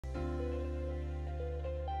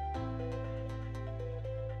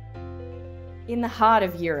In the heart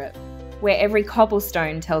of Europe, where every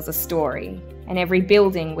cobblestone tells a story and every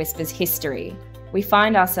building whispers history, we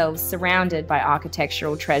find ourselves surrounded by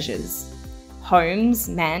architectural treasures. Homes,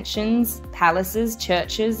 mansions, palaces,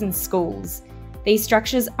 churches, and schools. These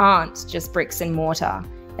structures aren't just bricks and mortar.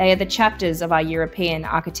 They are the chapters of our European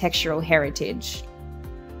architectural heritage.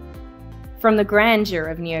 From the grandeur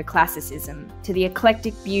of neoclassicism to the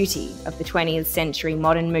eclectic beauty of the 20th century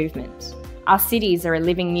modern movement, our cities are a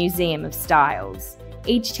living museum of styles,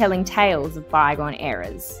 each telling tales of bygone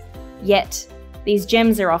eras. Yet, these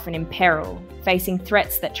gems are often in peril, facing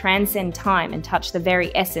threats that transcend time and touch the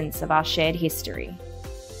very essence of our shared history.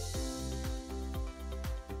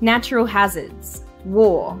 Natural hazards,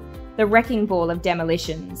 war, the wrecking ball of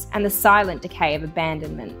demolitions, and the silent decay of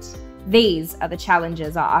abandonment. These are the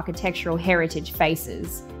challenges our architectural heritage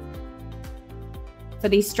faces. For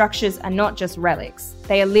these structures are not just relics,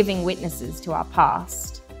 they are living witnesses to our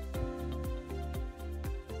past.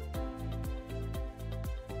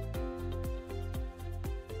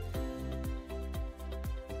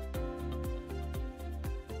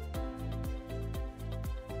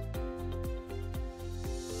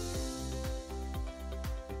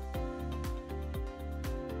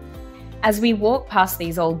 As we walk past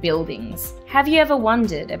these old buildings, have you ever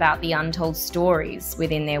wondered about the untold stories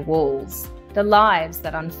within their walls, the lives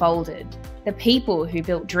that unfolded, the people who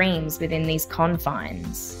built dreams within these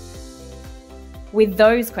confines? With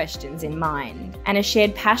those questions in mind, and a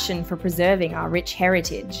shared passion for preserving our rich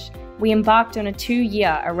heritage, we embarked on a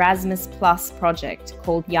 2-year Erasmus Plus project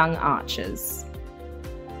called Young Archers.